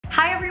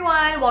Hi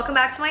everyone, welcome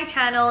back to my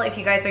channel. If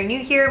you guys are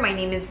new here, my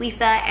name is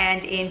Lisa,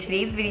 and in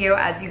today's video,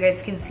 as you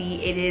guys can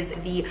see, it is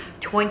the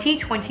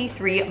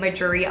 2023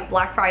 Mejuri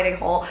Black Friday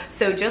haul.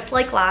 So just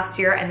like last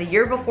year and the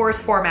year before's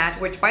format,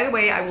 which by the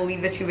way, I will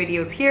leave the two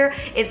videos here,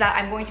 is that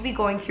I'm going to be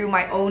going through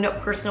my own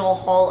personal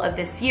haul of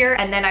this year,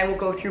 and then I will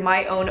go through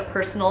my own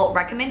personal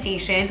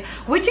recommendations,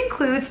 which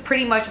includes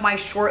pretty much my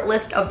short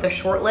list of the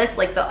short list,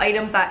 like the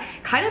items that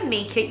kind of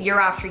make it year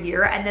after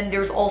year. And then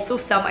there's also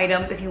some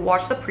items, if you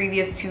watch the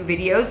previous two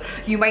videos,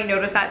 you might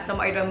notice that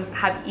some items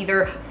have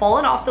either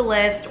fallen off the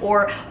list,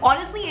 or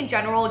honestly in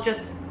general,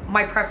 just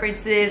my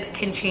preferences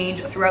can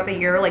change throughout the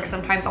year. Like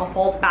sometimes I'll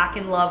fall back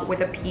in love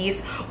with a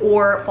piece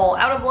or fall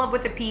out of love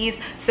with a piece.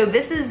 So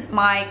this is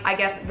my, I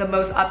guess, the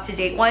most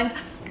up-to-date ones,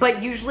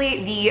 but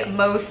usually the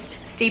most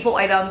staple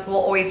items will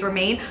always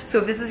remain. So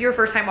if this is your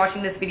first time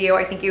watching this video,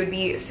 I think it would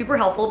be super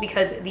helpful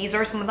because these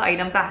are some of the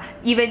items that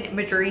even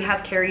Mejuri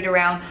has carried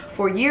around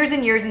for years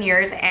and years and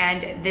years,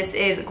 and this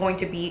is going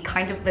to be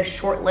kind of the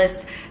short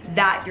list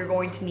that you're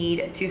going to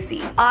need to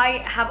see. I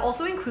have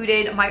also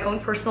included my own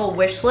personal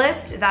wish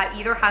list that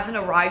either hasn't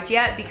arrived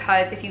yet,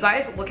 because if you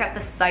guys look at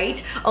the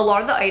site, a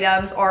lot of the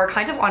items are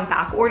kind of on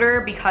back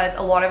order because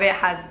a lot of it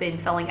has been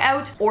selling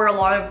out, or a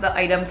lot of the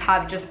items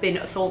have just been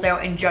sold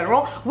out in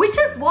general, which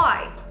is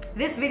why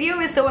this video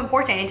is so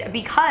important,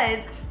 because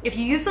if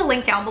you use the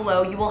link down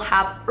below, you will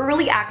have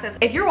early access.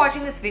 If you're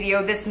watching this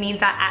video, this means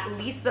that at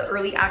least the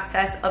early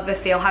access of the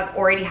sale has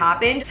already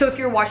happened. So if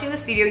you're watching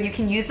this video, you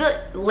can use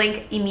the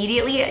link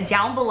immediately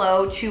down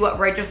below to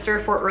register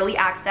for early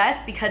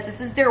access, because this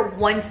is their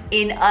once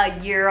in a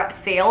year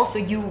sale. So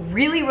you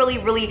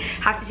really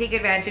have to take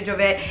advantage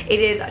of it. It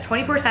is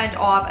 20%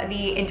 off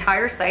the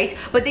entire site,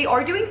 but they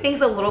are doing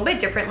things a little bit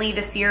differently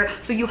this year.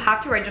 So you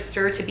have to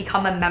register to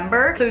become a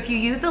member. So if you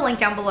use the link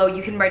down below,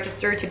 you can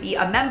register to be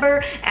a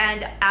member,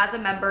 and as a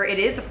member, it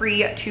is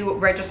free to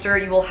register.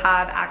 You will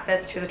have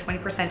access to the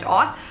 20%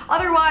 off.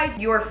 Otherwise,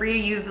 you are free to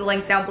use the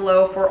links down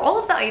below for all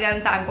of the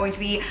items that I'm going to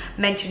be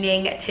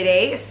mentioning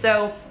today.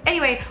 So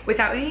anyway,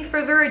 without any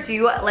further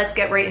ado, let's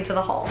get right into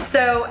the haul.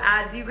 So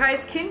as you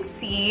guys can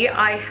see,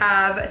 I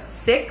have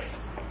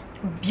 6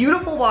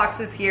 beautiful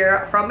boxes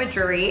here from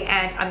Mejuri,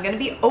 and I'm gonna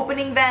be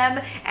opening them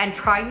and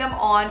trying them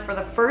on for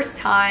the first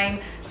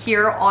time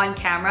here on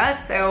camera.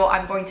 So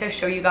I'm going to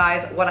show you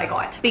guys what I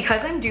got.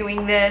 Because I'm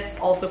doing this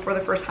also for the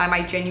first time,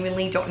 I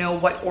genuinely don't know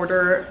what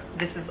order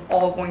this is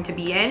all going to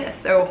be in,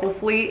 so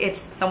hopefully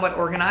it's somewhat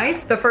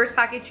organized. The first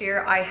package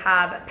here, I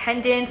have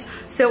pendants.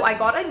 So I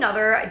got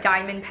another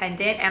diamond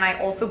pendant, and I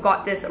also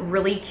got this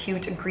really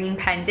cute green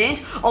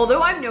pendant.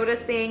 Although I'm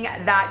noticing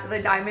that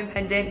the diamond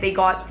pendant, they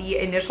got the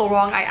initial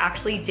wrong. I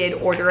actually did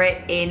order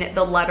it in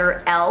the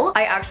letter L.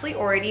 I actually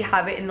already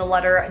have it in the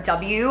letter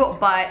W,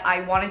 but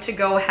I wanted to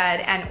go ahead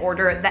and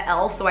order the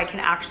L so I can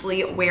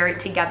actually wear it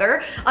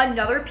together.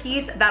 Another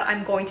piece that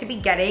I'm going to be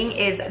getting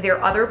is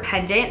their other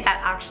pendant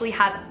that actually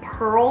has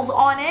pearls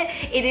on it.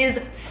 It is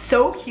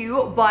so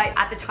cute, but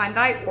at the time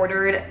that I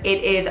ordered,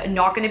 it is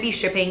not going to be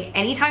shipping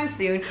anytime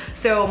soon.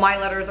 So my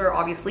letters are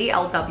obviously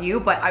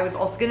LW, but I was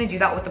also going to do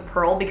that with the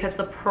pearl because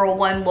the pearl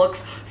one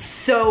looks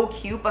so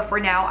cute. But for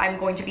now, I'm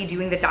going to be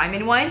doing the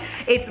diamond one.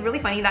 It's really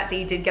funny that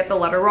they did get the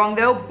letter wrong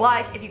though,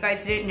 but if you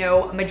guys didn't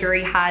know,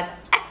 Mejuri has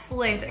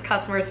excellent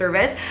customer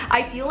service.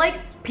 I feel like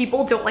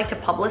people don't like to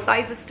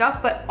publicize this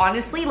stuff, but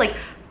honestly, like,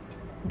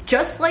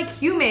 just like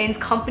humans,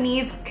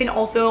 companies can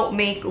also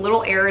make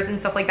little errors and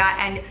stuff like that,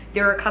 and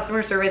their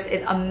customer service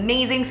is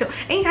amazing. So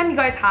anytime you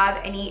guys have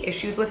any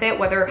issues with it,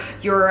 whether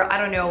you're, I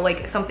don't know,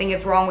 like something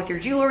is wrong with your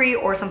jewelry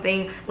or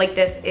something like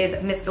this is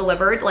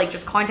misdelivered, like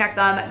just contact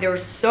them. They're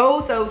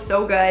so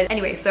good.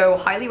 Anyway, so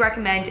highly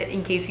recommend it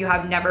in case you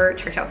have never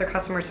checked out their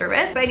customer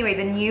service. But anyway,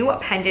 the new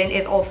pendant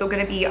is also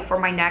going to be for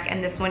my neck,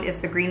 and this one is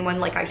the green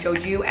one like I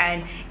showed you,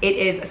 and it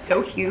is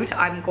so cute.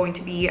 I'm going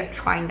to be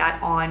trying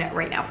that on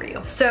right now for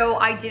you. So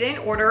I didn't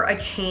order a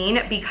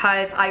chain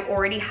because I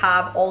already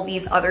have all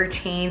these other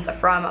chains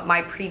from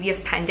my previous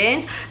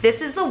pendants.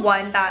 This is the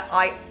one that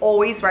I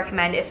always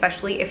recommend,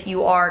 especially if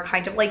you are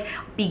kind of like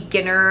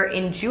beginner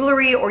in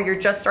jewelry or you're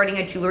just starting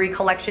a jewelry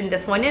collection.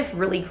 This one is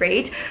really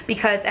great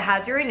because it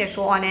has your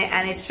initial on it,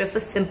 and it's just a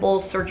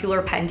simple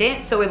circular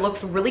pendant, so it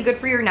looks really good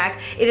for your neck.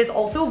 It is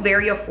also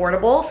very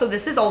affordable, so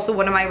this is also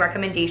one of my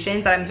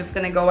recommendations that I'm just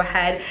gonna go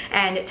ahead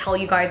and tell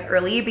you guys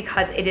early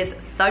because it is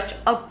such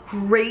a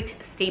great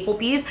staple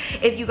piece.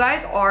 If you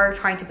guys are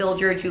trying to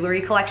build your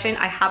jewelry collection,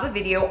 I have a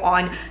video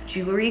on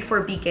jewelry for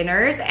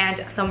beginners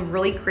and some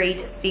really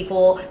great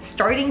staple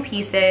starting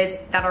pieces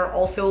that are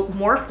also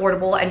more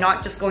affordable and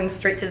not just going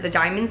straight to the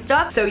diamond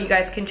stuff, so you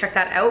guys can check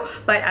that out.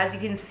 But as you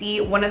can see,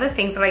 one of the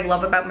things that I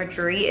love about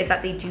Mejuri is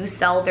that they do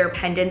sell their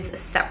pendants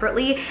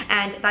separately,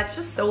 and that's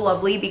just so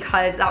lovely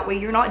because that way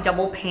you're not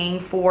double paying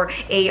for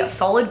a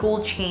solid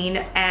gold chain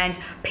and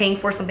paying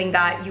for something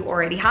that you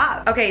already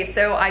have. Okay,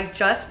 so I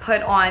just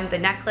put on the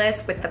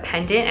necklace with the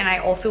pendant, and I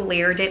also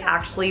layered it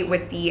actually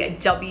with the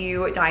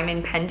W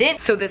diamond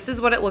pendant. So this is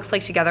what it looks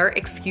like together.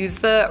 Excuse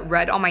the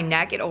red on my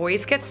neck. It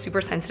always gets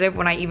super sensitive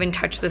when I even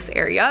touch this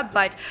area,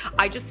 but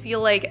I just feel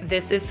like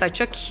this is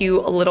such a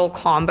cute little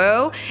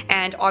combo.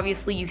 And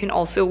obviously you can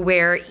also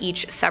wear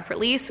each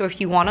separately. So if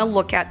you want to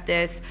look at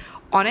this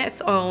on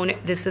its own,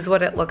 this is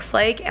what it looks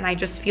like, and I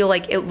just feel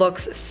like it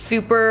looks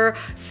super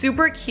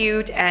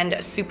cute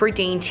and super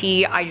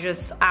dainty. I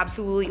just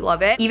absolutely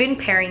love it. Even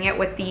pairing it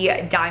with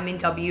the diamond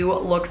W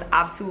looks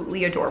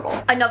absolutely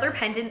adorable. Another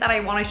pendant that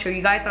I want to show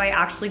you guys that I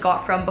actually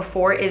got from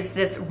before is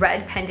this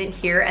red pendant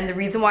here, and the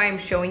reason why I'm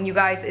showing you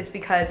guys is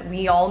because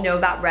we all know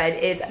that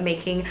red is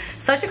making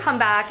such a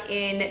comeback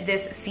in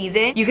this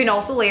season. You can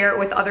also layer it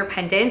with other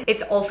pendants.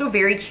 It's also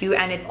very cute,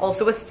 and it's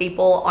also a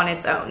staple on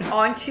its own.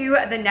 On to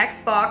the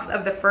next box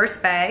of the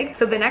first bag.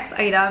 So the next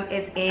item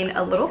is in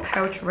a little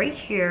pouch right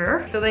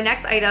here. So the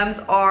next items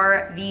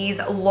are these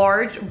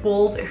large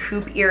bold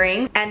hoop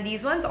earrings, and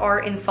these ones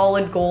are in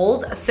solid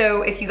gold.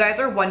 So if you guys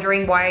are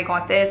wondering why I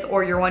got this,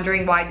 or you're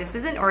wondering why this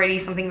isn't already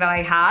something that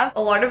I have,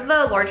 a lot of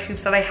the large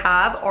hoops that I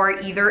have are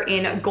either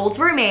in gold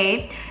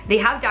vermeil, they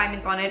have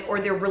diamonds on it, or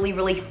they're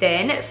really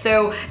thin.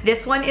 So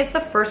this one is the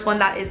first one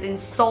that is in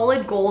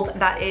solid gold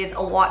that is a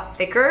lot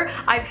thicker.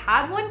 I've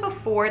had one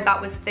before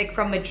that was thick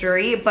from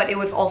Mejuri, but it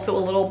was also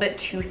a little bit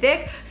too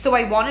thick, so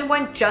I wanted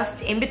one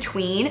just in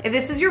between. If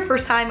this is your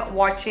first time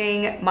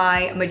watching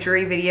my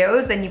Mejuri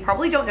videos, then you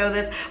probably don't know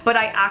this, but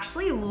I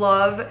actually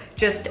love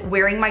just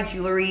wearing my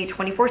jewelry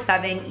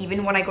 24/7,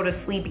 even when I go to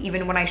sleep,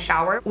 even when I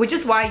shower, which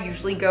is why I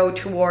usually go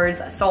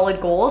towards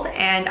solid gold,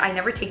 and I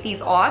never take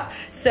these off.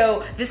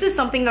 So this is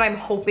something that I'm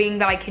hoping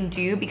that I can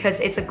do because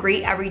it's a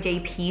great everyday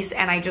piece,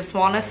 and I just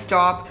want to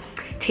stop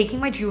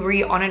taking my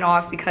jewelry on and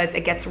off because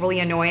it gets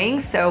really annoying.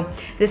 So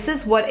this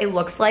is what it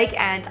looks like,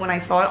 and when I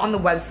saw it on the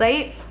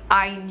website,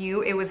 I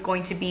knew it was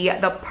going to be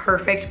the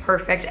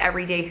perfect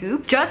everyday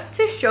hoop. Just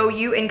to show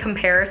you in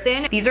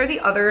comparison, these are the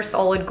other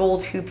solid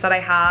gold hoops that I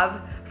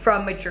have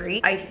from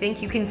Mejuri. I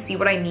think you can see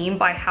what I mean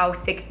by how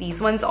thick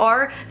these ones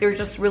are. They're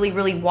just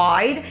really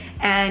wide,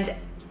 and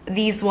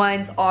these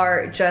ones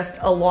are just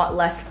a lot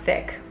less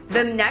thick.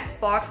 The next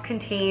box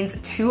contains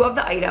two of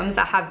the items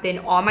that have been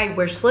on my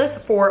wish list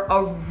for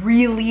a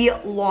really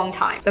long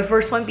time. The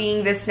first one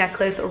being this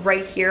necklace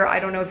right here. I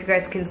don't know if you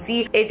guys can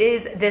see. It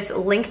is this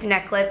linked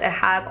necklace. It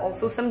has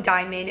also some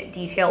diamond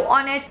detail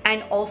on it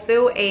and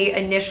also a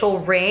initial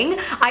ring.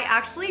 I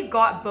actually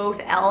got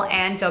both L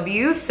and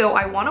W, so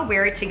I want to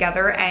wear it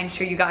together and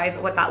show you guys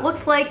what that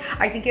looks like.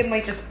 I think it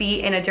might just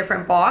be in a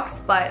different box,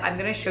 but I'm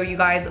going to show you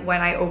guys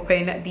when I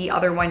open the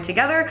other one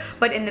together.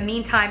 But in the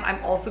meantime,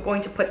 I'm also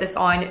going to put this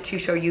on to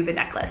show you the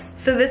necklace.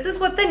 So this is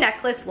what the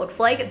necklace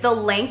looks like. The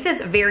length is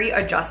very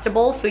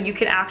adjustable, so you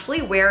can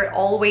actually wear it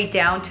all the way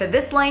down to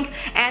this length,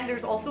 and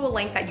there's also a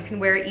length that you can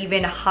wear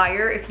even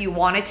higher if you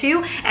wanted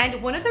to.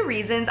 And one of the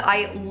reasons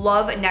I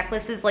love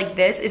necklaces like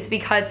this is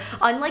because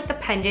unlike the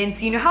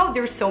pendants, you know how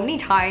there's so many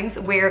times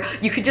where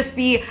you could just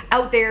be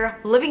out there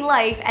living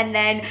life and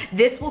then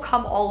this will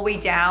come all the way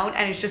down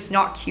and it's just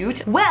not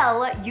cute?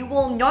 Well, you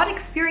will not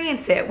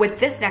experience it with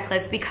this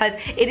necklace because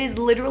it is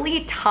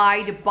literally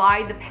tied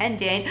by the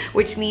pendant,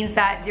 which means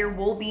that there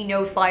will be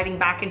no sliding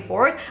back and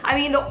forth. I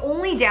mean, the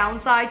only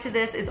downside to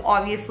this is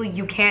obviously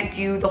you can't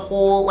do the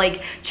whole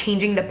like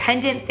changing the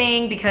pendant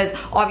thing because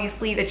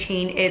obviously the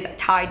chain is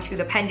tied to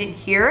the pendant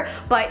here,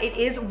 but it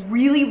is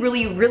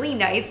really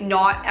nice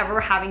not ever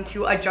having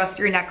to adjust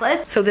your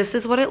necklace. So this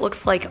is what it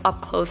looks like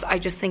up close. I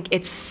just think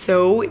it's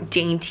so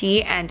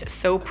dainty and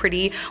so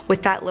pretty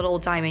with that little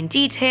diamond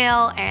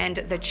detail and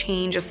the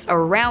chain just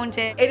around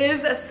it. It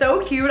is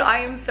so cute. I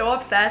am so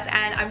obsessed,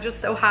 and I'm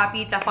just so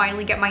happy to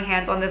finally get my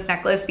hands on this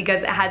necklace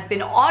because it has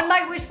been on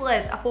my wish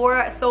list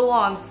for so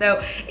long.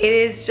 So it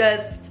is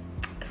just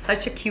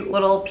such a cute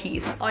little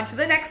piece. On to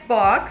the next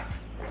box.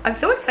 I'm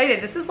so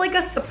excited. This is like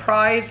a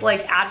surprise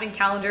like advent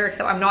calendar,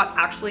 except I'm not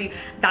actually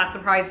that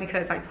surprised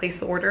because I placed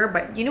the order,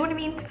 but you know what I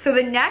mean? So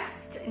the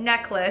next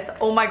necklace,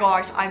 oh my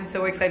gosh, I'm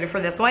so excited for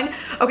this one.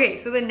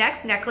 Okay, so the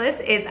next necklace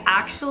is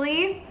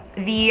actually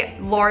the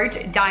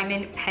large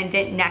diamond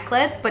pendant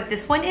necklace, but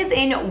this one is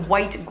in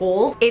white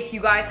gold. If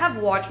you guys have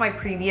watched my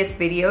previous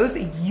videos,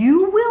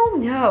 you will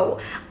know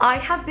I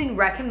have been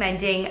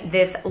recommending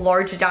this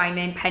large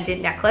diamond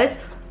pendant necklace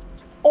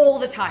all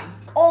the time.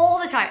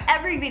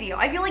 Every video.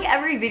 I feel like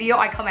every video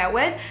I come out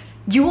with,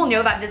 you will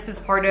know that this is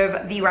part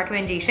of the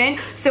recommendation.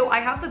 So I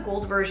have the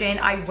gold version.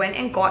 I went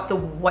and got the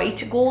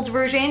white gold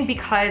version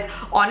because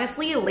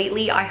honestly,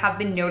 lately I have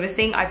been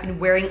noticing I've been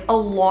wearing a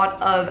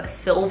lot of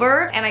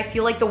silver, and I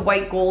feel like the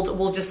white gold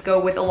will just go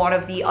with a lot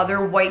of the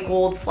other white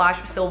gold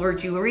 / silver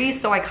jewelry.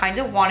 So I kind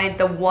of wanted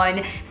the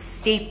one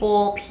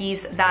staple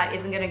piece that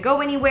isn't gonna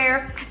go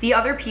anywhere. The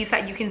other piece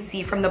that you can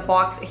see from the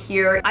box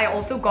here, I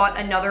also got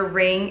another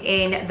ring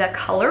in the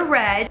color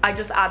red. I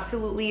just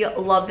absolutely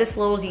love this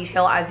little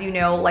detail. As you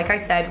know, like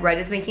I said, red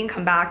is making a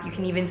comeback. You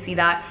can even see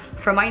that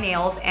from my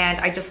nails, and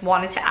I just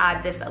wanted to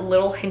add this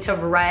little hint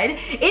of red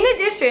in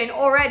addition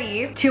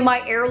already to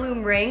my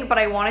heirloom ring, but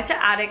I wanted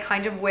to add it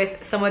kind of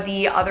with some of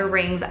the other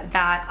rings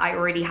that I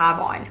already have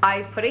on.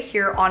 I've put it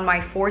here on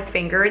my fourth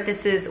finger.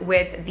 This is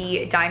with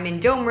the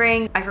diamond dome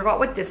ring. I forgot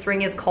what this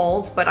ring is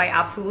called, but I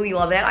absolutely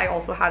love it. I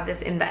also have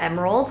this in the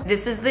emerald.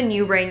 This is the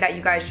new ring that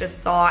you guys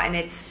just saw, and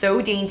it's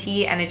so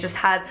dainty, and it just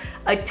has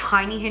a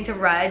tiny hint of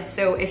red.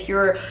 So if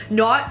you're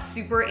not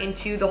super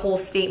into the whole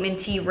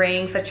statement-y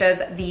ring, such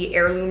as the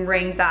heirloom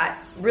ring that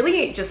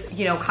really just,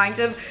 you know, kind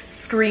of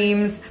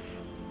screams,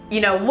 you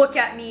know, look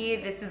at me,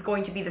 this is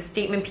going to be the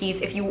statement piece.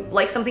 If you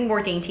like something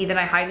more dainty, then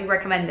I highly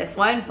recommend this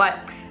one. But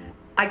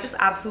I just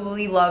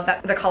absolutely love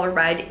that the color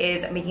red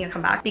is making a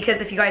comeback,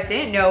 because if you guys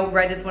didn't know,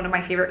 red is one of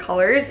my favorite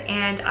colors,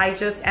 and I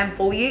just am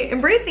fully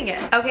embracing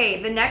it.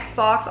 Okay, the next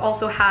box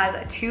also has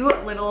two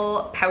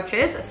little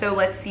pouches, so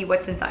let's see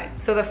what's inside.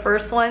 So the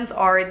first ones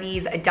are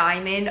these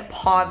diamond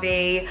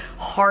Pavé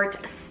heart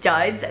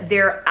studs.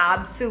 They're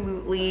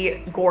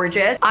absolutely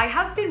gorgeous. I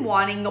have been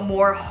wanting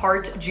more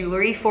heart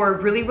jewelry for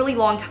a really, really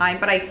long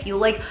time, but I feel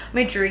like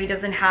Mejuri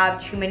doesn't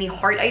have too many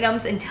heart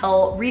items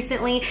until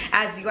recently.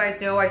 As you guys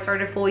know, I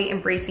started fully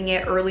embracing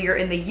it earlier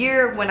in the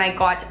year when I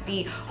got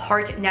the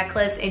heart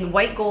necklace in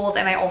white gold,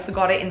 and I also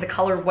got it in the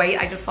color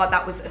white. I just thought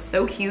that was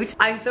so cute.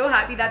 I'm so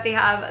happy that they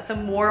have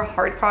some more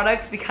heart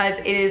products because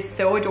it is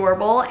so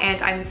adorable,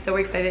 and I'm so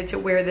excited to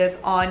wear this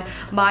on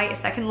my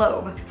second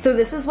lobe. So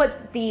this is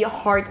what the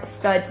heart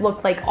studs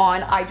look like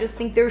on. I just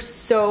think they're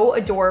so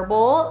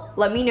adorable.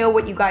 Let me know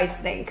what you guys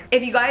think.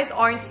 If you guys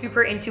aren't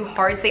super into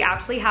hearts, they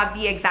actually have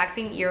the exact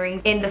same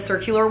earrings in the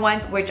circular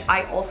ones, which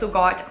I also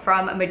got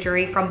from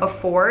Mejuri from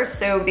before.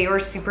 So they were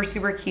super,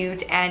 super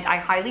cute, and I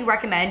highly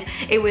recommend.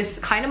 It was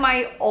kind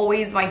of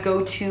always my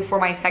go-to for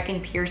my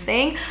second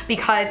piercing,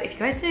 because if you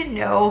guys didn't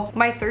know,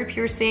 my third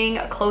piercing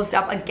closed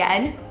up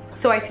again.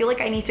 So I feel like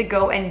I need to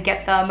go and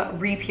get them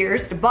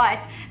re-pierced,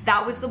 but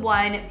that was the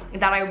one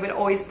that I would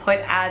always put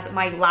as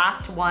my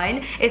last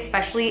one,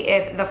 especially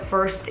if the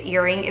first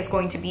earring is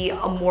going to be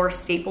a more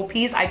staple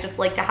piece. I just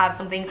like to have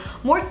something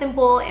more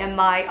simple in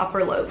my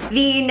upper lobe.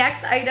 The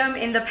next item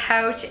in the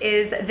pouch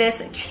is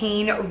this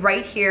chain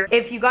right here.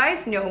 If you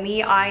guys know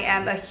me, I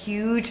am a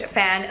huge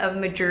fan of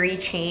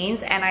Mejuri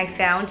chains, and I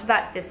found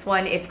that this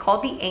one, it's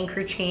called the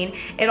anchor chain.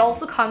 It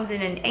also comes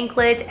in an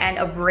anklet and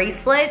a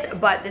bracelet,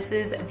 but this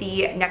is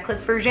the necklace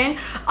version.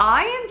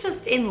 I am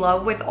just in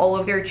love with all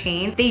of their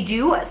chains. They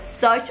do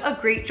such a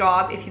great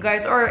job. If you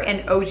guys are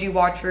an OG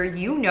watcher,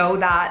 you know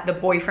that the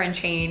boyfriend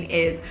chain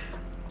is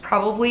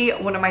probably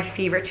one of my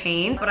favorite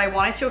chains, but I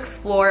wanted to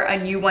explore a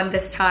new one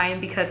this time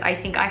because I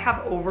think I have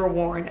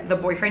overworn the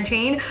boyfriend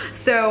chain.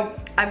 So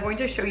I'm going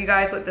to show you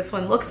guys what this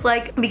one looks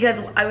like, because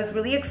I was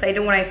really excited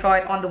when I saw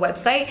it on the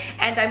website,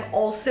 and I'm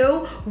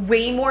also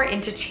way more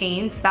into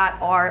chains that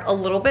are a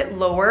little bit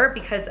lower,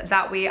 because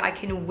that way I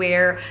can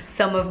wear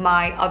some of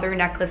my other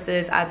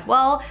necklaces as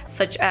well,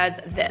 such as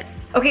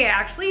this. Okay, I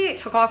actually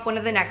took off one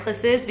of the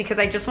necklaces because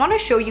I just want to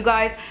show you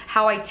guys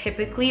how I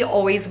typically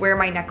always wear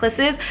my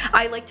necklaces.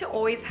 I like to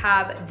always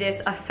have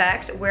this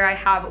effect where I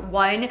have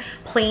one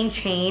plain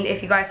chain,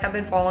 if you guys have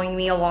been following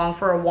me along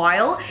for a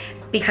while,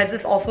 because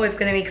this also is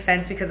going to make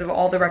sense because of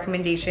all the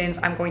recommendations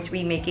I'm going to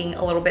be making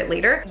a little bit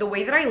later. The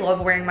way that I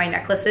love wearing my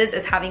necklaces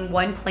is having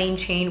one plain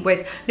chain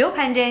with no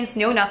pendants,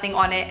 no nothing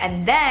on it,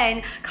 and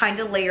then kind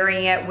of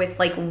layering it with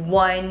like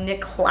one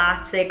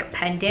classic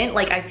pendant.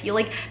 Like, I feel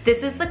like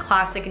this is the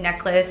classic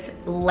necklace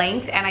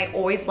length, and I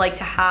always like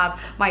to have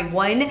my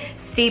one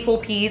staple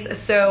piece.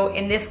 So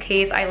in this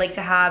case, I like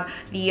to have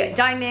the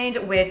diamond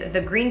with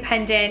the green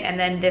pendant and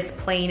then this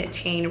plain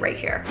chain right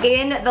here.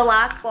 In the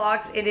last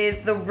box, it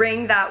is the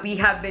ring that we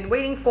have been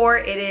waiting for.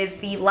 It is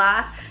the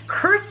last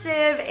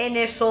cursive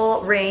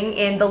initial ring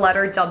in the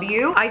letter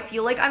W. I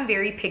feel like I'm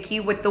very picky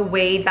with the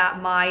way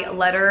that my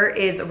letter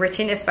is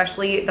written,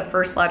 especially the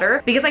first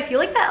letter, because I feel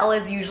like the L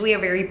is usually a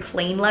very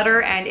plain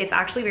letter, and it's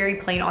actually very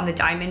plain on the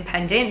diamond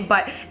pendant,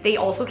 but they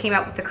also came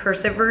out with the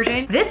cursive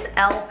version. This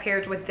L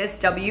paired with this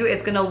W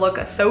is gonna look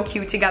so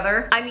cute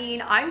together. I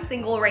mean, I'm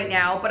single right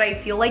now, but I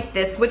feel like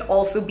this would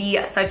also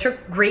be such a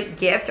great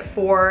gift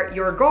for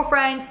your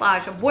girlfriend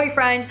slash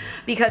boyfriend,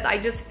 because I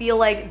just feel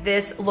like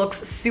this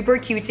looks super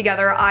cute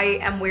together. I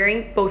am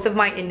wearing both of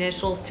my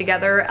initials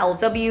together,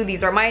 LW.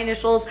 These are my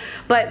initials,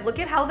 but look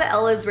at how the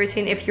L is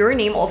written. If your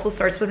name also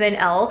starts with an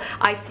L,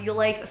 I feel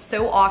like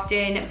so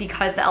often,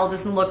 because the L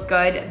doesn't look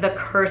good, the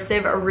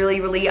cursive really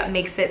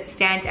makes it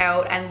stand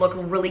out and look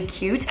really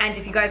cute. And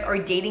if you guys are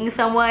dating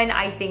someone,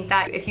 I think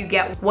that if you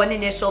get one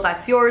initial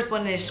that's yours,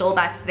 one initial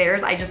that's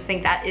theirs, I just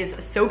think that is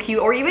so cute.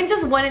 Or even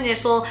just one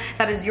initial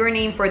that is your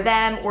name for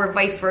them, or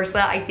vice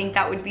versa. I think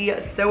that would be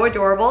so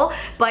adorable.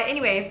 But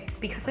anyway,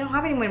 because I don't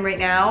have anyone right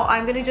now,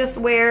 I'm gonna just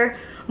wear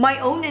my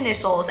own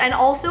initials, and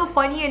also,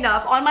 funny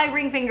enough, on my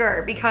ring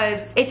finger, because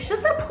it's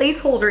just a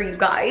placeholder, you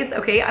guys,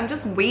 okay? I'm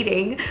just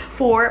waiting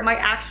for my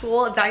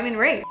actual diamond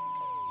ring.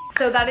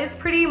 So that is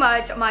pretty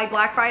much my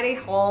Black Friday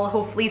haul.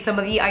 Hopefully some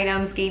of the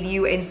items gave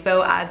you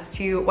inspo as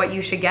to what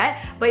you should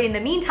get. But in the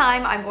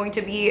meantime, I'm going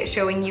to be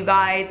showing you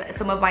guys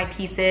some of my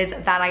pieces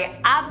that I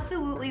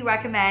absolutely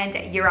recommend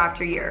year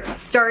after year.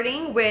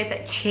 Starting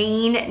with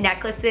chain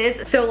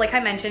necklaces. So like I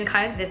mentioned,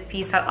 kind of this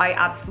piece that I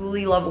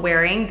absolutely love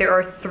wearing. There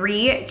are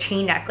 3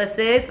 chain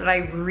necklaces that I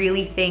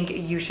really think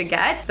you should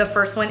get. The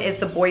first one is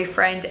the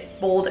boyfriend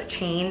bold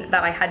chain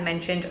that I had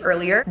mentioned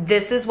earlier.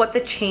 This is what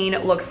the chain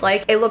looks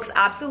like. It looks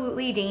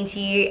absolutely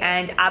dainty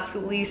and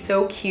absolutely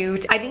so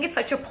cute. I think it's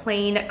such a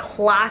plain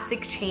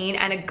classic chain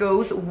and it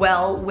goes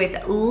well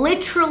with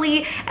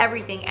literally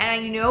everything. And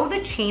I know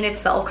the chain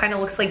itself kind of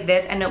looks like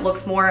this and it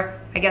looks more,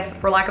 I guess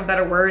for lack of a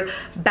better word,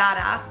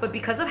 badass, but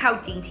because of how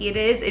dainty it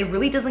is, it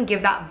really doesn't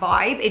give that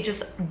vibe. It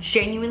just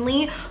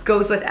genuinely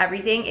goes with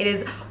everything. It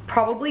is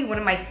probably one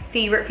of my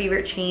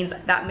favorite chains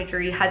that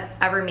Mejuri has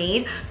ever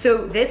made.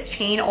 So this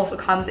chain also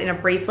comes in a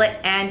bracelet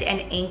and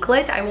an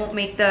anklet. I won't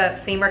make the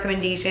same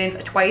recommendations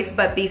twice,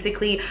 but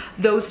basically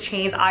those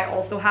chains I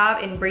also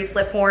have in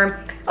bracelet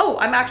form. Oh,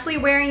 I'm actually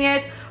wearing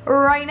it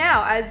right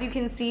now. As you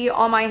can see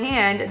on my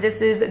hand,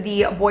 this is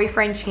the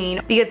boyfriend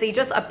chain because they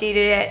just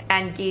updated it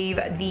and gave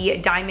the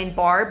diamond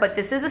bar, but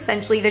this is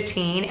essentially the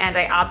chain and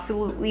I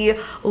absolutely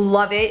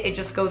love it. It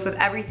just goes with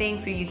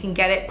everything, so you can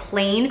get it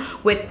plain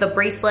with the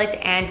bracelet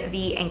and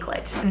the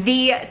anklet.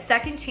 The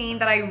second chain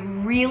that I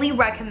really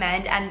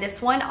recommend, and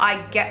this one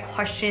I get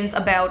questions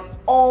about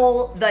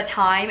all the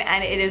time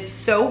and it is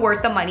so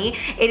worth the money,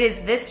 it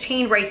is this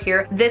chain right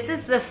here. This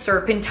is the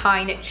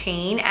serpentine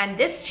chain, and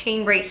this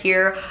chain right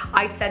here,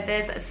 I said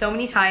this so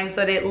many times,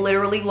 but it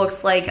literally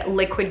looks like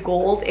liquid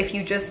gold. If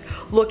you just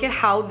look at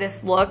how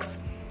this looks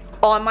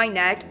on my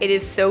neck, it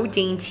is so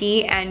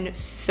dainty and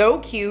so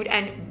cute,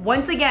 and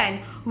once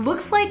again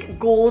looks like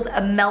gold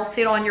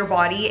melted on your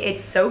body.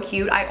 It's so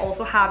cute. I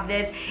also have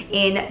this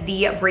in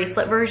the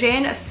bracelet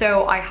version,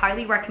 so I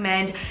highly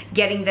recommend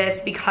getting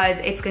this because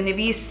it's going to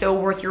be so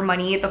worth your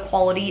money. The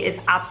quality is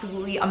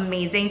absolutely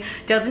amazing,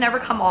 doesn't ever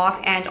come off,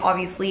 and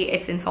obviously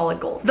it's in solid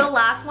gold. The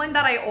last one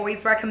that I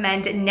always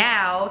recommend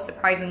now,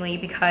 surprisingly,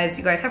 because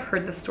you guys have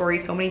heard the story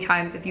so many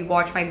times if you've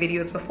watched my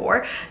videos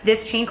before,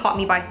 this chain caught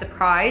me by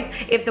surprise.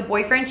 If the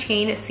boyfriend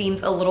chain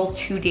seems a little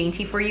too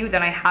dainty for you,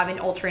 then I have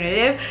an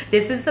alternative.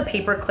 This is the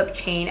paper clip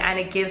chain and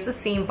it gives the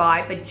same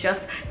vibe but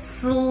just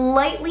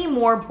slightly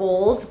more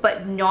bold,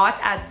 but not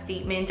as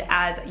statement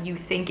as you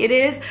think it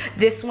is.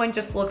 This one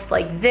just looks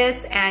like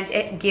this and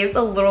it gives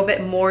a little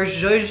bit more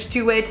zhuzh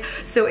to it,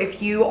 so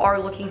if you are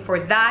looking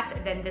for that,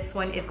 then this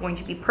one is going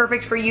to be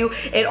perfect for you.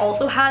 It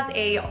also has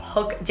a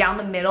hook down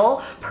the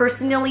middle.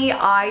 Personally,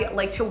 I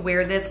like to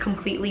wear this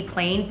completely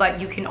plain,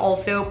 but you can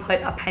also put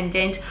a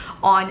pendant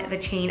on the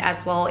chain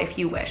as well if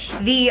you wish.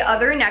 The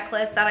other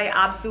necklace that I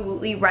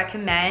absolutely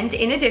recommend,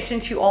 in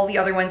addition to all the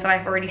other ones that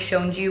I've already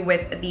shown you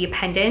with the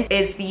pendants,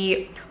 is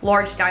the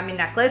large diamond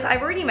necklace.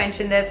 I've already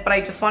mentioned this, but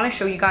I just want to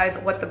show you guys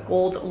what the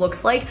gold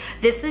looks like.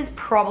 This is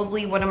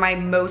probably one of my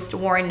most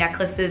worn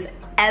necklaces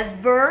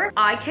ever.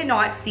 I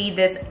cannot see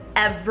this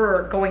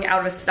ever going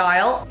out of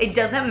style. It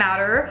doesn't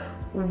matter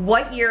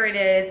what year it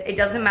is, it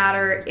doesn't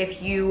matter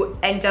if you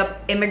end up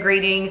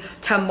immigrating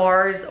to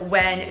Mars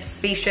when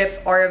spaceships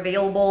are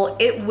available,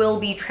 it will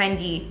be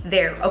trendy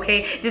there,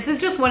 okay? This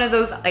is just one of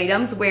those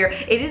items where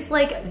it is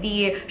like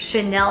the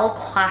Chanel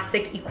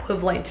classic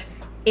equivalent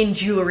in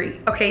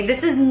jewelry, okay?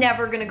 This is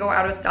never gonna go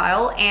out of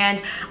style,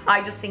 and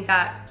I just think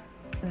that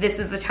this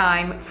is the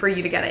time for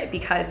you to get it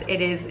because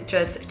it is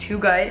just too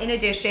good. In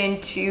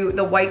addition to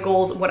the white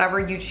gold, whatever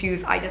you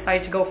choose, I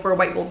decided to go for a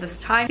white gold this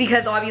time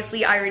because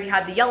obviously I already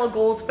had the yellow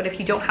gold, but if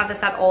you don't have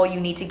this at all, you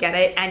need to get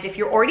it. And if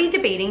you're already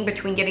debating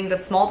between getting the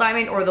small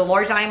diamond or the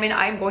large diamond,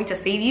 I'm going to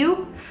save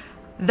you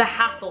the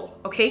hassle,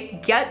 okay?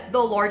 Get the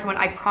large one,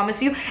 I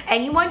promise you.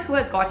 Anyone who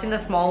has gotten the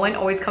small one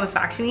always comes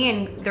back to me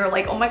and they're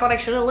like, oh my god, I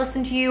should have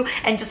listened to you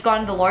and just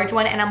gotten the large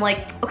one. And I'm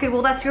like, okay,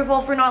 well that's your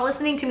fault for not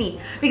listening to me,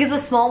 because the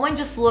small one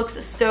just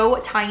looks so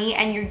tiny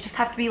and you just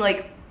have to be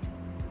like,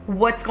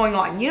 what's going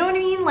on? You know what I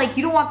mean? Like,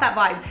 you don't want that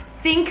vibe.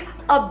 Think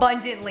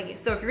abundantly.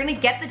 So if you're gonna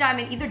get the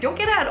diamond, either don't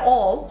get it at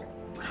all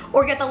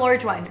or get the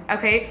large one,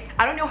 okay?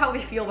 I don't know how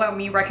they feel about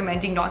me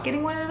recommending not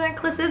getting one of the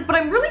necklaces, but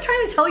I'm really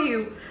trying to tell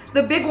you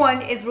the big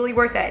one is really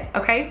worth it,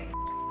 okay?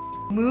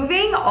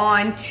 Moving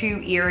on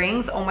to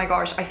earrings. Oh my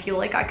gosh, I feel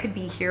like I could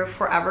be here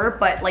forever,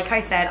 but like I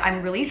said,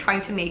 I'm really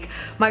trying to make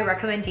my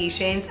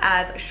recommendations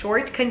as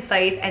short,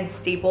 concise, and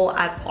staple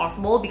as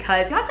possible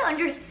because you have to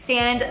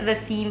understand the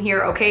theme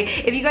here, okay?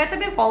 If you guys have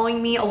been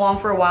following me along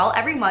for a while,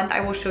 every month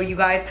I will show you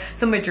guys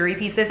some Mejuri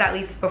pieces, at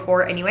least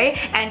before anyway,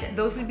 and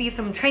those would be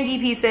some trendy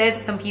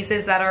pieces, some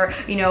pieces that are,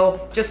 you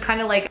know, just kind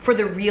of like for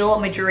the real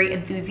Mejuri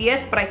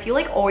enthusiasts, but I feel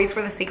like always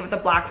for the sake of the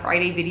Black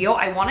Friday video,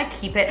 I want to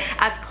keep it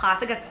as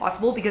classic as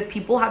possible because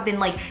people have been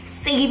like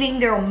saving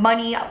their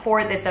money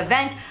for this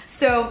event.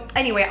 So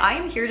anyway, I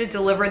am here to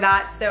deliver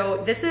that.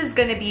 So this is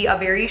going to be a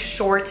very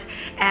short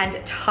and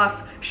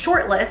tough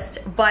short list,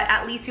 but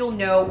at least you'll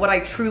know what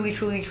I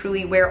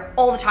truly wear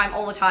all the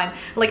time.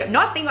 Like, I'm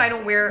not saying I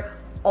don't wear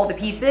all the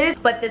pieces,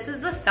 but this is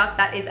the stuff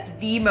that is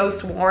the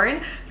most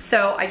worn.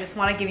 So I just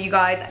want to give you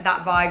guys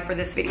that vibe for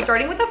this video.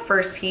 Starting with the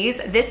first piece,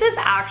 this is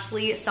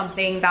actually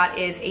something that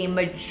is a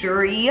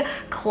Mejuri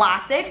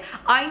classic.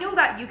 I know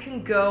that you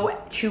can go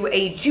to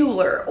a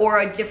jeweler or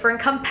a different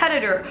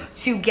competitor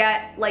to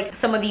get like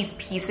some of these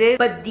pieces,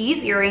 but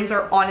these earrings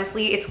are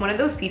honestly, it's one of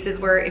those pieces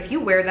where if you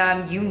wear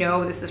them, you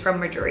know this is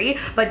from Mejuri,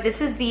 but this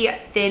is the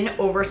thin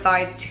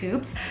oversized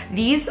tubes.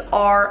 These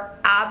are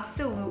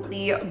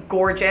absolutely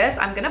gorgeous.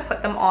 I'm gonna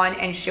put them on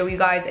and show you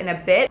guys in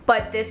a bit,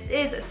 but this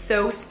is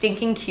so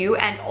stinking cute,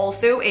 and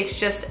also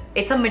it's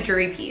a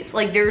Mejuri piece.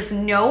 Like there's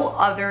no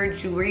other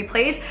jewelry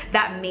place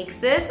that makes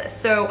this,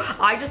 so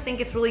I just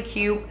think it's really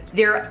cute.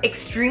 They're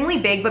extremely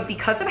big, but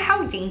because of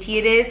how dainty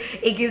it is,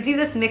 it gives you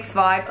this mixed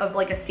vibe of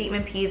like a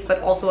statement piece but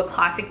also a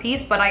classic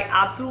piece. But I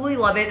absolutely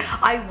love it.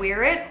 I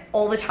wear it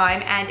all the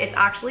time and it's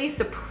actually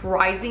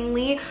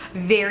surprisingly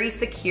very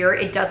secure.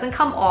 It doesn't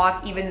come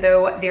off even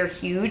though they're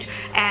huge,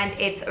 and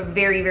it's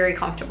very, very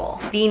comfortable.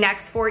 The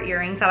next 4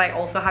 earrings that I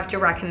also have to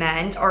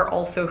recommend are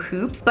also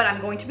hoops, but I'm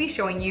going to be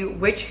showing you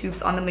which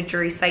hoops on the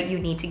Mejuri site you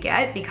need to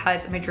get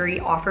because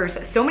Mejuri offers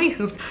so many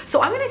hoops.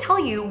 So I'm gonna tell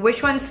you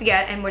which ones to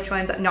get and which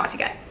ones not to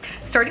get.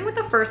 Starting with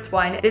the first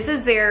one, this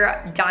is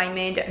their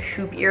diamond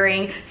hoop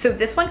earring. So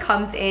this one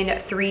comes in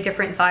 3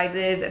 different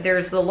sizes.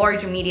 There's the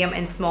large, medium,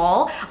 and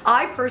small.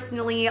 I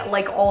personally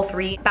like all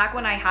 3. Back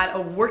when I had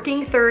a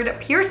working third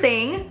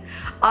piercing,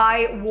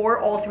 I wore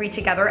all 3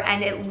 together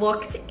and it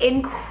looked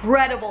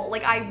incredible.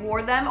 Like I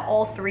wore them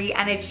all 3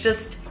 and it's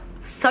just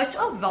such a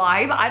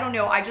vibe. I don't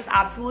know, I just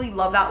absolutely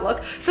love that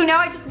look. So now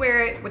I just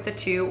wear it with the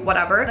 2,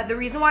 whatever. But the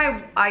reason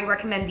why I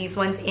recommend these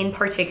ones in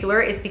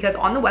particular is because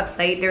on the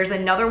website, there's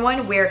another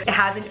one where it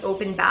has an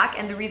open back.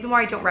 And the reason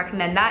why I don't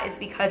recommend that is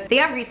because they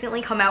have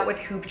recently come out with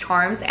hoop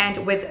charms,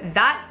 and with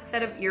that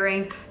set of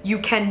earrings, you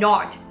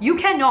cannot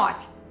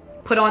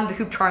put on the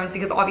hoop charms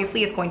because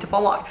obviously it's going to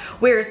fall off.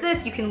 Whereas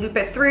this, you can loop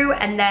it through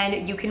and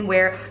then you can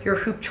wear your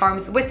hoop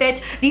charms with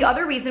it. The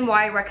other reason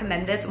why I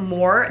recommend this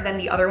more than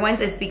the other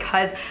ones is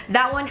because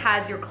that one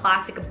has your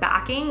classic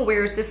backing,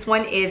 whereas this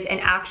one is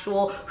an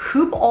actual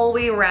hoop all the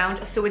way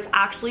around. So it's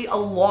actually a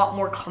lot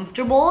more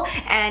comfortable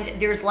and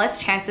there's less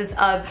chances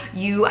of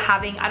you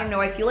having, I don't know,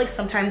 I feel like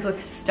sometimes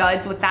with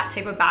studs with that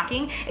type of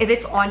backing, if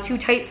it's on too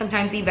tight,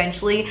 sometimes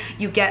eventually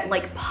you get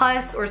like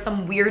pus or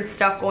some weird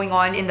stuff going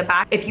on in the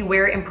back if you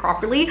wear it improperly.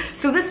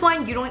 So this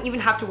one, you don't even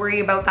have to worry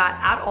about that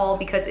at all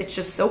because it's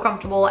just so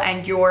comfortable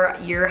and your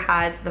ear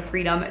has the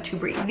freedom to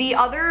breathe. The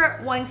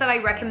other ones that I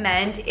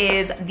recommend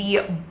is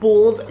the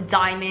bold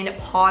diamond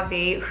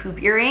Pavé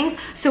hoop earrings.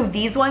 So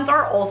these ones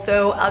are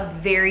also a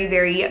very,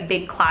 very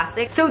big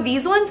classic. So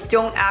these ones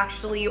don't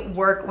actually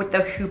work with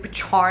the hoop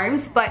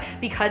charms, but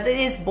because it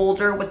is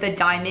bolder with the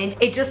diamond,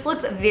 it just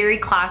looks very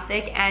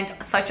classic and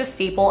such a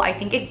staple. I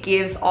think it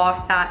gives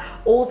off that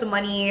old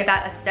money,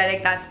 that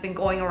aesthetic that's been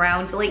going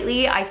around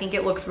lately. I think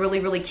it looks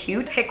really, really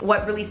cute. Pick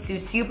what really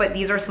suits you, but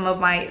these are some of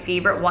my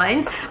favorite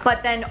ones.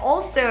 But then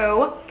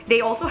also,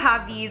 they also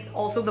have these,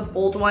 also the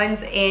bold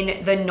ones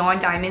in the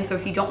non-diamond. So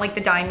if you don't like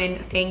the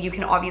diamond thing, you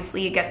can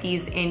obviously get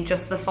these in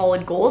just the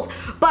solid golds.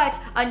 But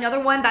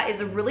another one that is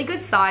a really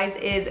good size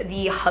is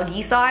the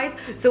huggy size.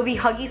 So the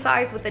huggy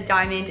size with the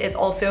diamond is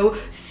also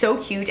so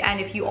cute.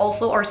 And if you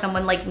also are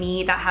someone like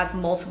me that has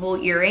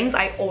multiple earrings,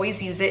 I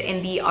always use it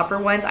in the upper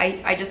ones.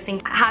 I just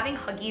think having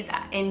huggies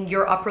in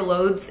your upper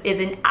lobes is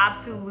an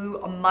absolute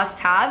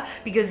must-have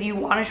because you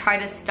want to try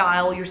to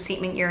style your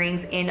statement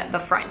earrings in the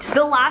front.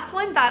 The last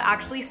one that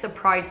actually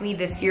surprised me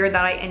this year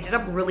that I ended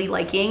up really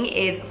liking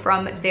is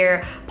from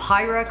their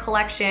Pyra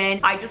collection.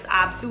 I just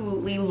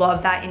absolutely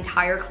love that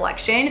entire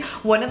collection.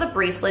 One of the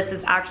bracelets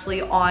is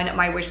actually on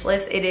my wish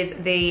list. It is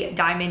the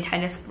diamond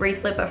tennis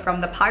bracelet, but from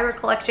the Pyra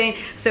collection.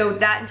 So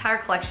that entire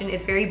collection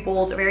is very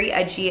bold, very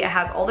edgy. It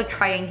has all the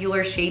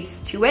triangular shapes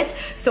to it.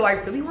 So I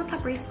really want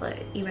that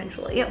bracelet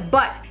eventually.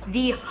 But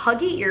the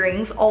huggy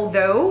earrings,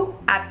 although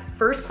at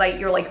first sight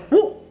you're like,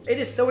 whoa, it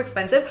is so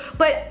expensive,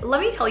 but let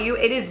me tell you,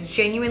 it is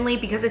genuinely,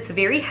 because it's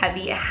very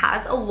heavy, it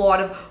has a lot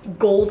of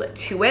gold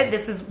to it.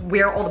 This is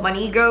where all the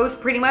money goes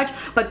pretty much,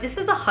 but this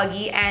is a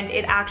huggy and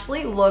it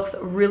actually looks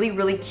really,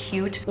 really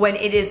cute when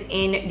it is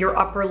in your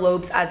upper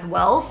lobes as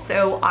well.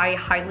 So I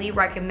highly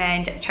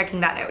recommend checking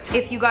that out.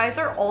 If you guys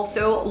are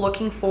also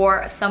looking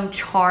for some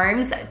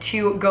charms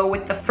to go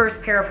with the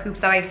first pair of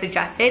hoops that I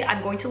suggested,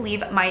 I'm going to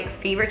leave my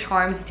favorite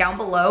charms down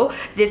below.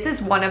 This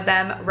is one of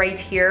them right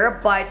here,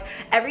 but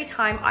every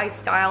time I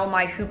style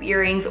my hoop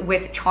earrings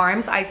with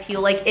charms, I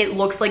feel like it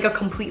looks like a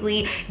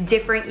completely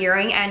different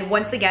earring. And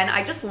once again,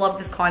 I just love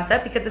this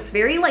concept because it's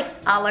very like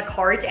a la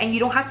carte and you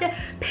don't have to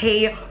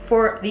pay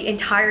for the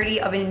entirety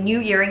of a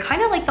new earring.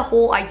 Kind of like the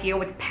whole idea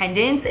with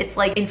pendants. It's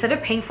like instead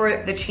of paying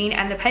for the chain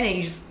and the pendant,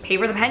 you just pay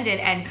for the pendant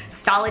and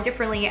style it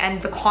differently, and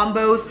the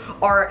combos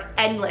are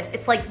endless.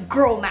 It's like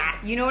girl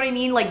math, you know what I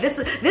mean? Like this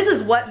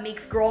is what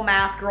makes girl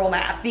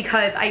math,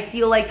 because I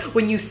feel like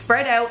when you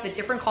spread out the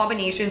different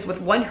combinations with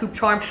one hoop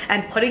charm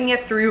and putting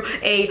it through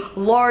a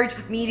large,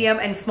 medium,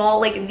 and small,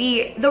 like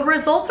the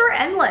results are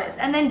endless.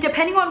 And then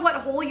depending on what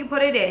hole you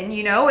put it in,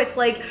 you know, it's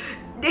like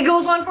it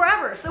goes on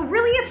forever. So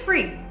really it's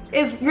free,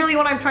 is really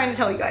what I'm trying to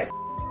tell you guys.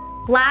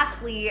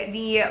 Lastly,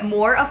 the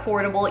more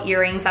affordable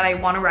earrings that I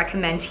want to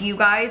recommend to you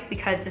guys,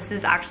 because this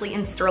is actually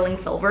in sterling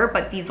silver,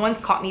 but these ones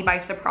caught me by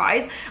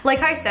surprise. Like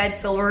I said,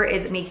 silver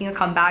is making a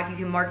comeback. You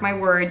can mark my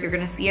word, you're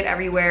gonna see it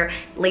everywhere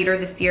later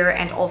this year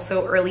and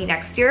also early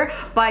next year.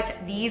 But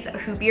these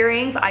hoop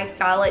earrings, I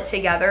style it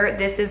together.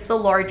 This is the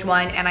large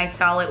one and I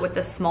style it with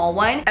the small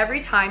one.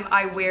 Every time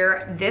I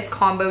wear this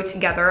combo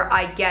together,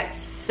 I get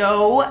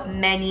so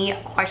many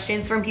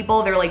questions from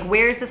people. They're like,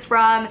 where's this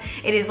from?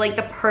 It is like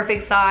the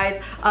perfect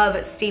size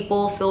of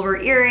staple silver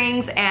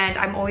earrings. And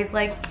I'm always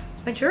like,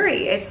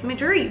 Mejuri, it's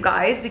Mejuri, you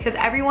guys, because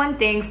everyone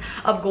thinks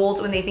of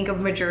gold when they think of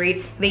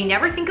Mejuri. They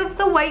never think of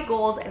the white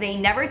gold. They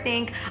never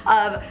think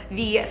of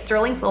the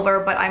sterling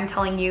silver, but I'm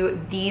telling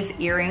you, these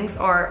earrings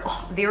are,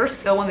 they are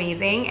so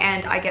amazing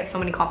and I get so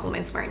many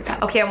compliments wearing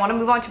them. Okay, I wanna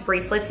move on to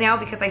bracelets now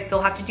because I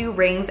still have to do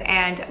rings,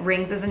 and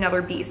rings is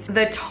another beast.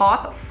 The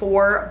top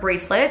 4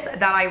 bracelets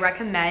that I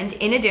recommend,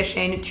 in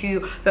addition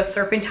to the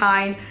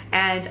serpentine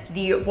and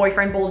the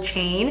boyfriend bold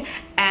chain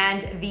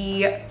and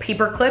the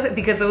paper clip,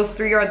 because those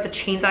 3 are the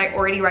chains that I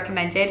already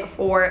recommended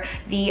for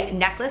the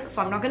necklace, so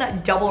I'm not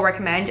gonna double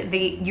recommend.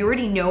 You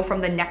already know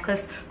from the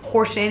necklace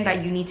portion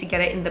that you need to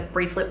get it in the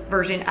bracelet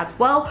version as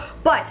well.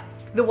 But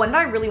the one that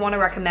I really want to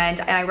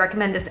recommend, and I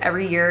recommend this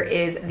every year,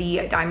 is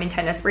the diamond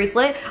tennis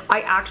bracelet.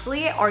 I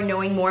actually are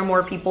knowing more and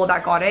more people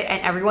that got it, and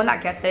everyone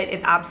that gets it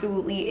is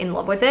absolutely in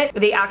love with it.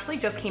 They actually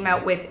just came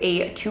out with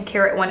a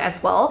 2-carat one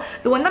as well.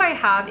 The one that I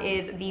have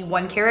is the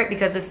 1-carat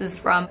because this is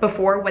from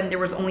before when there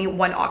was only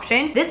one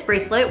option. This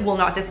bracelet will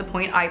not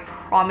disappoint, I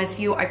promise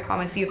you. I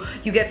promise you.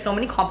 You get so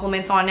many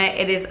compliments on it.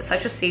 It is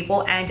such a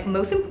staple, and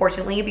most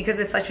importantly, because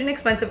it's such an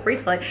expensive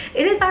bracelet,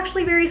 it is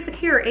actually very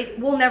secure. It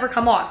will never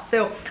come off.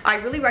 So I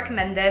really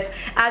recommend this.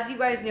 As you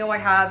guys know, I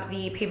have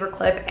the paper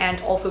clip and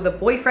also the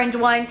boyfriend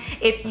one.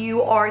 If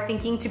you are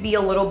thinking to be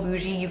a little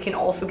bougie, you can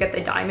also get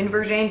the diamond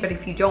version, but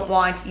if you don't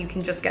want, you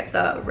can just get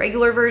the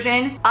regular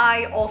version.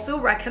 I also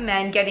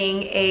recommend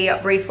getting a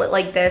bracelet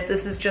like this.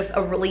 This is just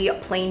a really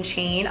plain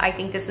chain. I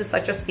think this is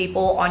such a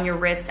staple on your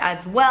wrist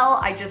as well.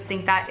 I just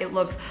think that it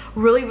looks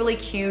really, really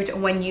cute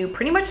when you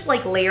pretty much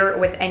like layer it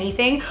with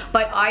anything,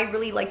 but I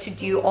really like to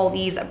do all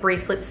these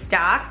bracelet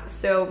stacks.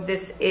 So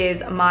this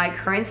is my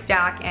current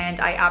stack and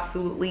I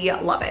absolutely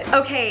love it.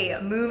 Okay,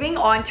 moving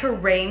on to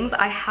rings.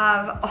 I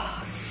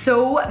have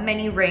so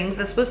many rings.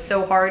 This was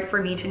so hard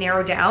for me to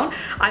narrow down.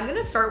 I'm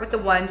gonna start with the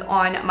ones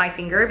on my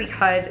finger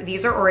because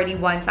these are already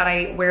ones that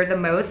I wear the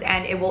most,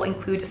 and it will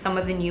include some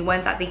of the new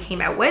ones that they came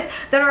out with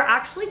that are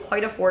actually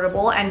quite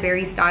affordable and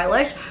very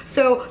stylish.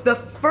 So the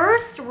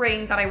first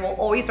ring that I will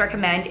always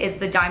recommend is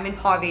the diamond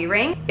Pavé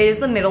ring. It is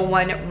the middle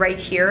one right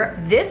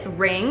here. This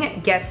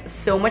ring gets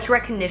so much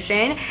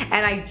recognition,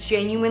 and I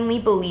genuinely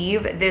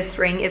believe this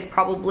ring is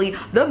probably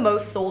the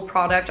most sold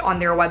product on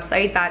their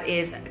website that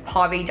is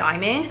Pavé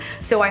diamond.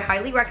 So I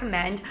highly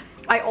recommend.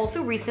 I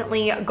also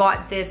recently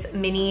got this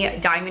mini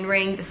diamond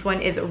ring. This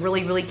one is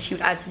really, really cute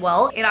as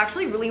well. It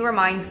actually really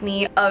reminds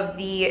me of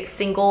the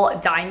single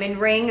diamond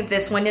ring.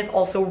 This one is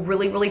also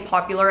really, really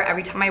popular.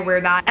 Every time I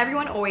wear that,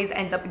 everyone always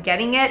ends up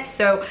getting it.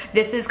 So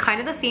this is kind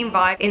of the same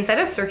vibe. Instead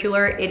of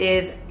circular, it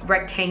is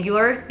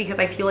rectangular because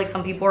I feel like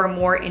some people are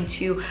more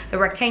into the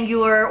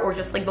rectangular or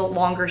just like the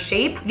longer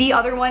shape. The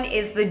other one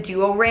is the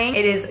duo ring.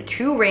 It is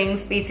 2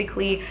 rings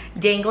basically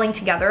dangling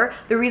together.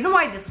 The reason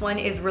why this one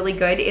is really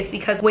good is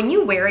because when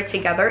you wear it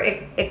together,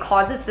 it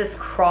causes this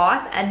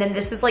cross, and then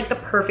this is like the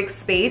perfect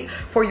space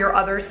for your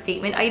other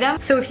statement item.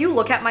 So if you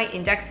look at my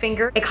index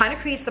finger, it kind of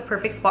creates the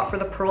perfect spot for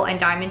the pearl and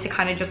diamond to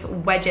kind of just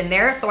wedge in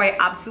there. So I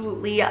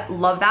absolutely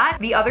love that.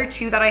 The other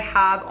 2 that I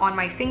have on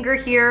my finger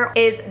here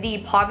is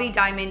the Pavé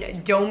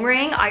diamond dome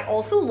ring. I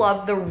also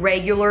love the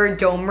regular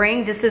dome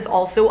ring. This is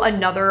also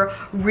another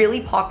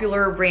really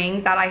popular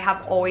ring that I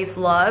have always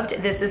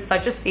loved. This is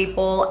such a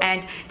staple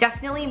and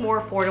definitely more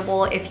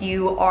affordable if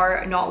you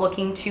are not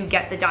looking to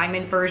get the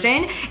diamond version.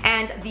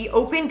 And the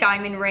open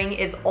diamond ring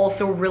is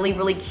also really,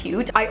 really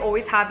cute. I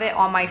always have it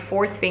on my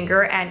 4th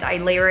finger and I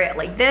layer it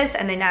like this,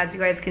 and then as you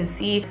guys can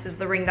see, this is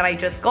the ring that I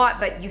just got,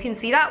 but you can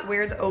see that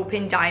where the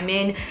open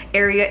diamond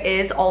area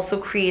is also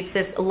creates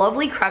this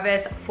lovely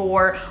crevice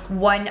for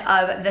one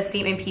of the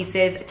statement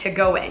pieces to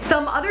go in.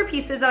 Some other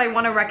pieces that I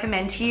want to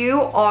recommend to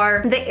you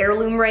are the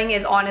heirloom ring.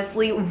 Is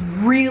honestly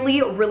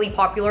really, really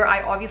popular.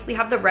 I obviously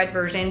have the red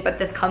version, but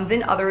this comes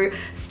in other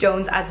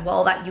stones as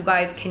well that you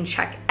guys can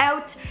check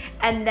out.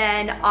 And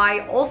then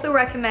I also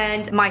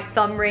recommend my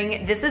thumb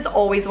ring. This is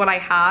always what I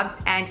have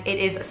and it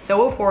is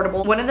so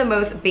affordable. One of the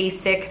most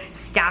basic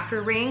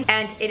stacker rings,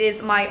 and it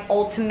is my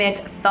ultimate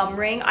thumb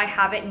ring. I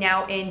have it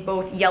now in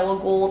both yellow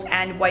gold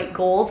and white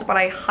gold, but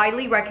I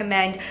highly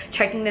recommend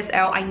checking this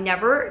out. I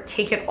never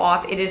take it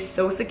off. It is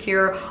so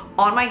secure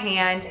on my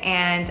hand,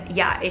 and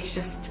yeah, it's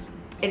just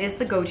it is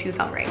the go-to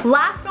thumb ring.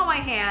 Last on my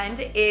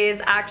hand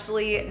is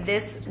actually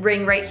this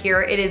ring right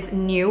here. It is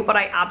new, but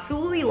I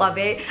absolutely love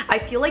it. I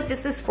feel like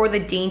this is for the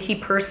dainty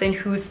person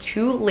who's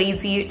too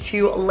lazy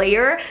to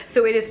layer.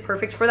 So it is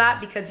perfect for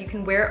that because you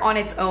can wear it on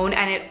its own,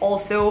 and it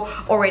also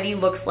already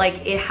looks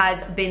like it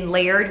has been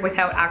layered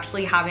without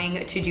actually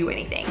having to do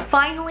anything.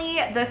 Finally,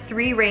 the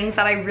 3 rings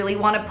that I really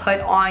want to put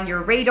on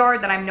your radar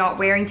that I'm not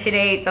wearing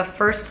today. The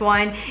first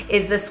one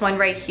is this one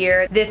right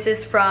here. This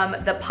is from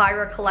the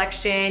Pyra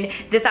collection.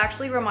 This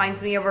actually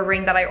reminds me of a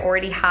ring that I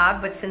already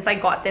have, but since I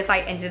got this, I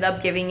ended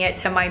up giving it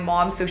to my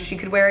mom so she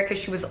could wear it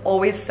because she was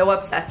always so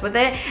obsessed with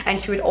it and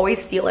she would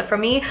always steal it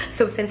from me.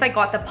 So since I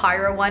got the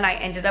Pyra one, I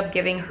ended up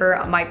giving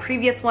her my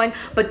previous one,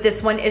 but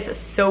this one is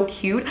so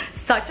cute.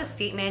 Such a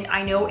statement.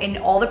 I know in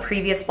all the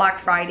previous Black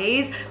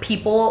Fridays,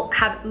 people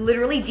have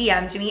literally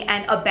DM'd me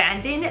and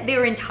abandoned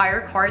their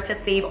entire cart to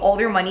save all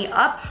their money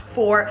up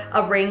for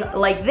a ring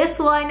like this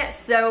one.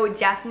 So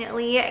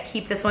definitely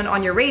keep this one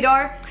on your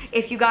radar.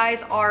 If you guys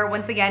are,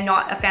 once again,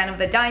 not a fan of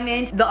the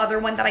diamond, the other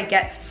one that I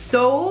get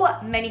so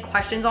many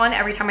questions on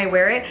every time I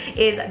wear it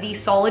is the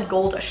solid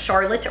gold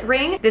Charlotte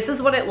ring. This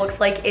is what it looks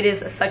like. It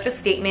is such a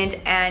statement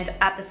and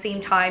at the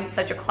same time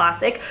such a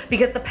classic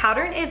because the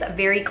pattern is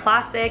very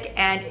classic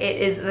and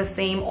it is the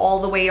same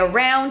all the way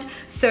around.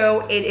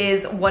 So it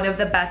is one of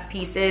the best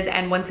pieces,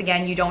 and once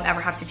again, you don't ever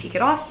have to take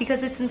it off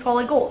because it's in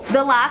solid gold.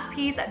 The last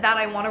piece that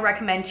I want to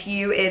recommend to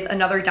you is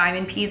another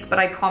diamond piece, but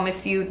I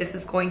promise you this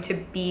is going to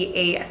be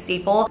a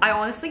staple. I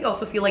honestly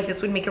also feel like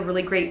this would make a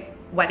really great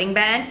wedding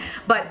band,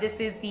 but this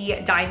is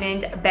the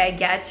diamond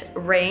baguette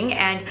ring,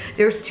 and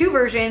there's 2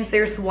 versions.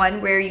 There's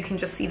one where you can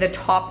just see the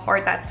top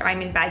part, that's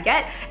diamond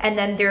baguette, and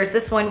then there's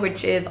this one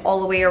which is all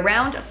the way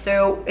around,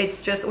 so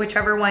it's just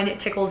whichever one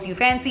tickles you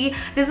fancy.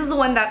 This is the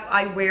one that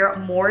I wear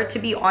more, to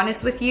be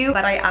honest with you,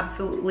 but I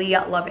absolutely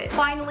love it.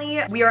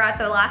 Finally, we are at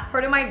the last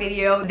part of my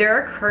video. There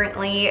are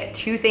currently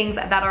 2 things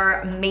that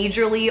are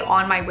majorly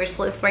on my wish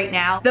list right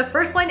now. The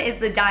first one is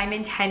the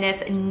diamond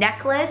tennis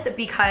necklace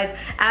because,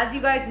 as you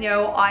guys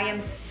know, I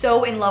am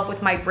so in love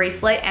with my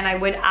bracelet and I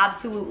would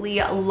absolutely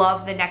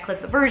love the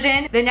necklace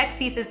version. The next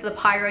piece is the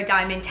Pyra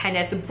diamond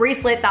tennis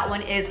bracelet. That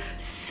one is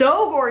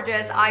so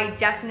gorgeous. I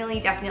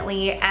definitely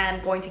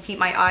am going to keep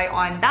my eye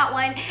on that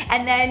one.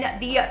 And then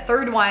the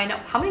third one,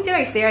 how many did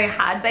I say I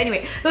had? But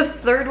anyway, the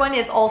third one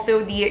is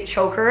also the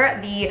choker,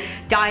 the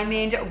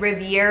diamond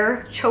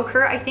Riviere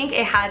choker. I think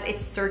it has,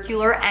 it's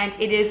circular and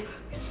it is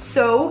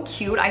so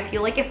cute. I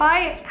feel like if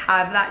I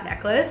have that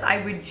necklace,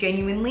 I would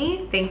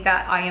genuinely think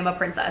that I am a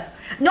princess.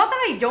 Not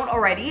that I don't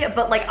already,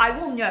 but like I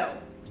will know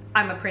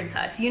I'm a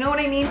princess, you know what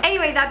I mean?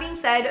 Anyway, that being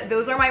said,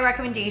 those are my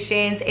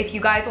recommendations. If you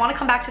guys want to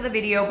come back to the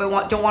video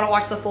but don't want to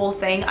watch the full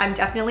thing, I'm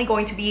definitely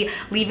going to be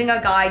leaving a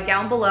guide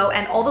down below,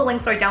 and all the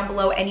links are down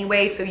below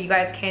anyway, so you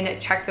guys can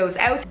check those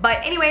out. But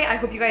anyway, I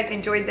hope you guys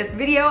enjoyed this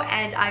video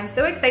and I'm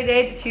so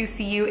excited to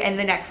see you in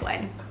the next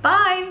one.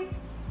 Bye!